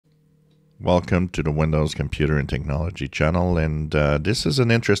Welcome to the Windows Computer and Technology channel, and this is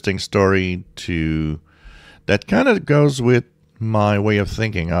an interesting story that kind of goes with my way of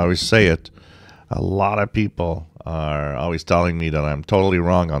thinking. I always say it. A lot of people are always telling me that I'm totally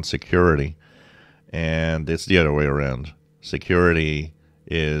wrong on security, and it's the other way around. Security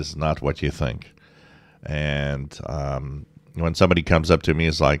is not what you think. And when somebody comes up to me,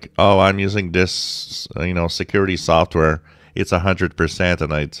 it's like, "Oh, I'm using this, security software. It's 100%,"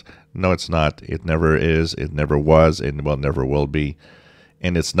 and no, it's not. It never is. It never was. It never will be.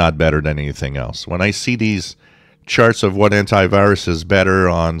 And it's not better than anything else. When I see these charts of what antivirus is better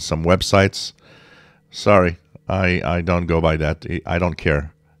on some websites, sorry, I don't go by that. I don't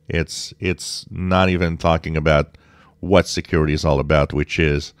care. It's not even talking about what security is all about, which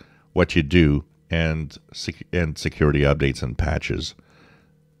is what you do and security updates and patches,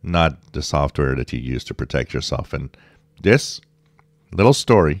 not the software that you use to protect yourself. And this little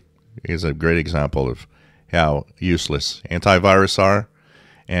story is a great example of how useless antivirus are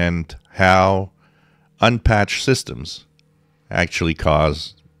and how unpatched systems actually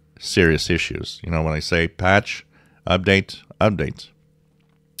cause serious issues. When I say patch, update.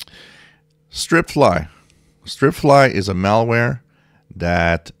 StripedFly. StripedFly is a malware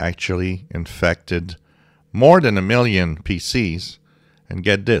that actually infected more than 1 million PCs. And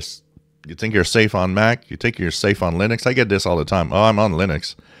get this. You think you're safe on Mac? You think you're safe on Linux? I get this all the time. "Oh, I'm on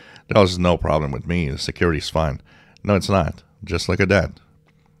Linux. There's no problem with me. The security's fine." No, it's not. Just look at that.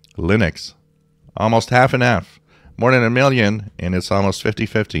 Linux, almost half and half. More than 1 million, and it's almost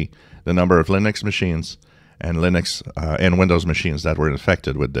 50-50, the number of Linux machines and and Windows machines that were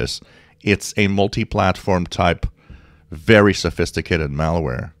infected with this. It's a multi-platform type, very sophisticated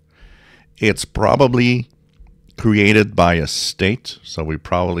malware. It's probably created by a state, so we're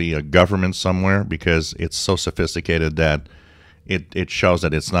probably a government somewhere, because it's so sophisticated that it shows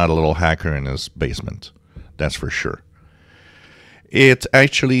that it's not a little hacker in his basement. That's for sure. It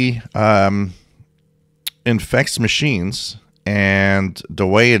actually infects machines, and the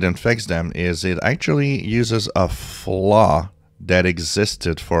way it infects them is it actually uses a flaw that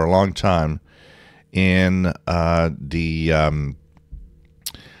existed for a long time in the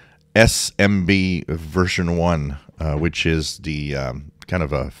SMB version 1, which is the kind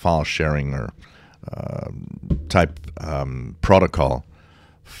of a file sharing or type protocol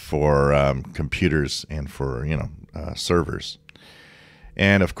for computers and for servers.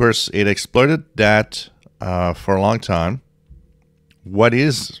 And of course, it exploited that for a long time. What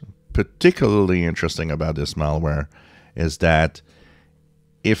is particularly interesting about this malware is that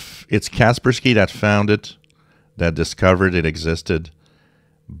if it's Kaspersky that found it, that discovered it existed,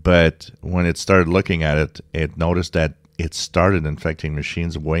 but when it started looking at it, it noticed that it started infecting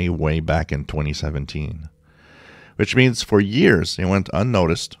machines way back in 2017. Which means for years it went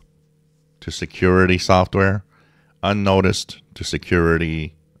unnoticed to security software, unnoticed to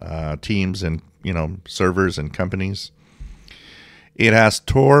security teams and servers and companies. It has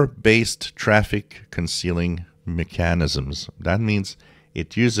Tor-based traffic concealing mechanisms. That means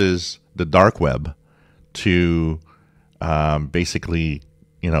it uses the dark web to basically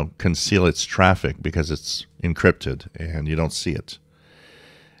conceal its traffic because it's encrypted and you don't see it.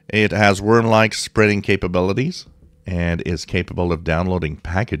 It has worm-like spreading capabilities and is capable of downloading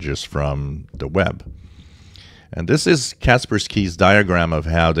packages from the web. And this is Kaspersky's diagram of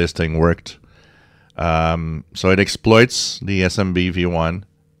how this thing worked. So it exploits the SMB v1.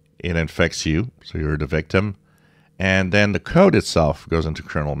 It infects you, so you're the victim. And then the code itself goes into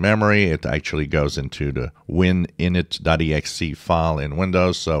kernel memory. It actually goes into the wininit.exe file in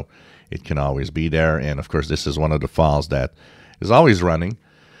Windows, so it can always be there. And of course, this is one of the files that is always running.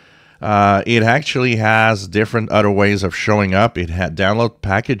 It actually has different other ways of showing up. It had download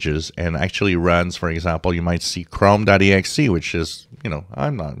packages and actually runs, for example, you might see chrome.exe, which is,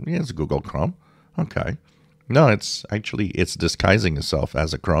 it's Google Chrome. Okay. No, it's disguising itself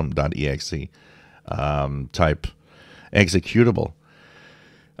as a chrome.exe type executable.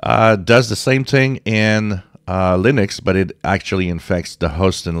 Does the same thing in Linux, but it actually infects the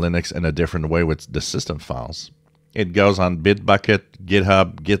host in Linux in a different way with the system files. It goes on Bitbucket,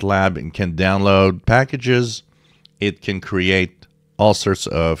 GitHub, GitLab, and can download packages. It can create all sorts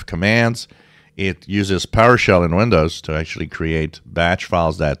of commands. It uses PowerShell in Windows to actually create batch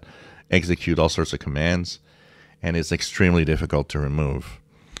files that execute all sorts of commands, and it's extremely difficult to remove.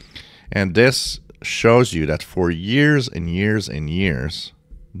 And this shows you that for years and years and years,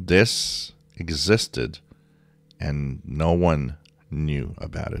 this existed and no one knew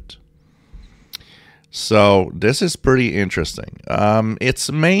about it. So this is pretty interesting.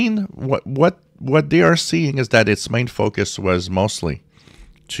 Its main, what they are seeing is that its main focus was mostly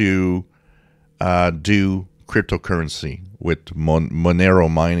to do cryptocurrency with Monero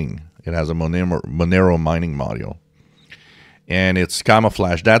mining. It has a Monero mining module. And it's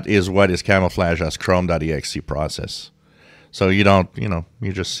camouflage. That is what is camouflaged as Chrome.exe process. So you don't,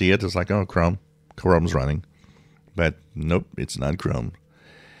 you just see it. It's like, oh, Chrome's running. But nope, it's not Chrome.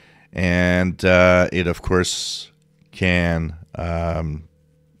 And it, of course, can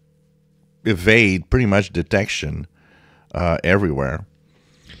evade pretty much detection everywhere.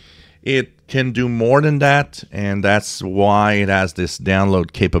 It can do more than that, and that's why it has this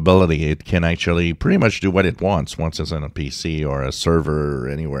download capability. It can actually pretty much do what it wants once it's on a PC or a server or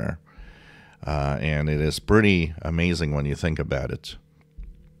anywhere. And it is pretty amazing when you think about it,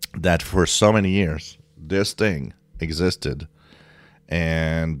 that for so many years, this thing existed,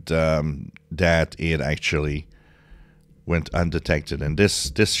 and that it actually went undetected. And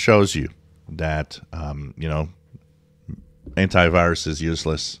this shows you that, antivirus is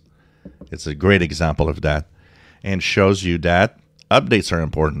useless. It's a great example of that, and shows you that updates are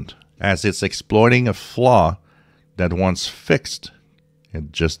important, as it's exploiting a flaw that once fixed,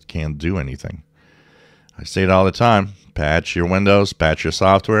 it just can't do anything. I say it all the time: patch your Windows, patch your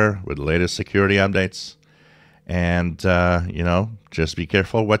software with the latest security updates, and just be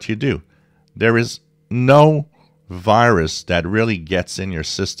careful what you do. There is no virus that really gets in your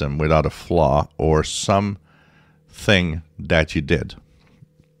system without a flaw or something that you did.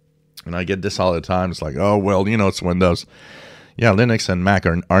 And I get this all the time. It's like, oh, well, it's Windows. Yeah, Linux and Mac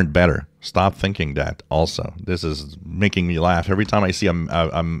aren't better. Stop thinking that also. This is making me laugh. Every time I see an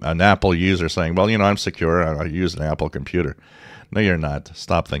Apple user saying, well, I'm secure, I use an Apple computer. No, you're not.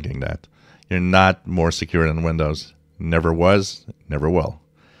 Stop thinking that. You're not more secure than Windows. Never was, never will.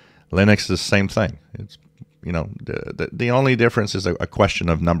 Linux is the same thing. It's, the only difference is a question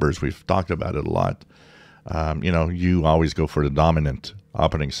of numbers. We've talked about it a lot. You always go for the dominant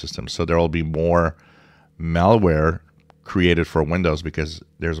operating system. So there will be more malware created for Windows because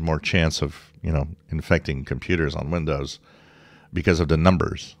there's more chance of, infecting computers on Windows because of the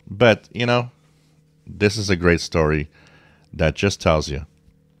numbers. But, this is a great story that just tells you,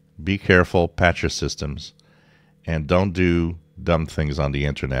 be careful, patch your systems, and don't do dumb things on the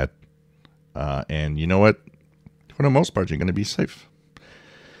internet. And you know what? For the most part, you're going to be safe.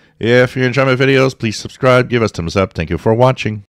 If you enjoy my videos, please subscribe, give us thumbs up. Thank you for watching.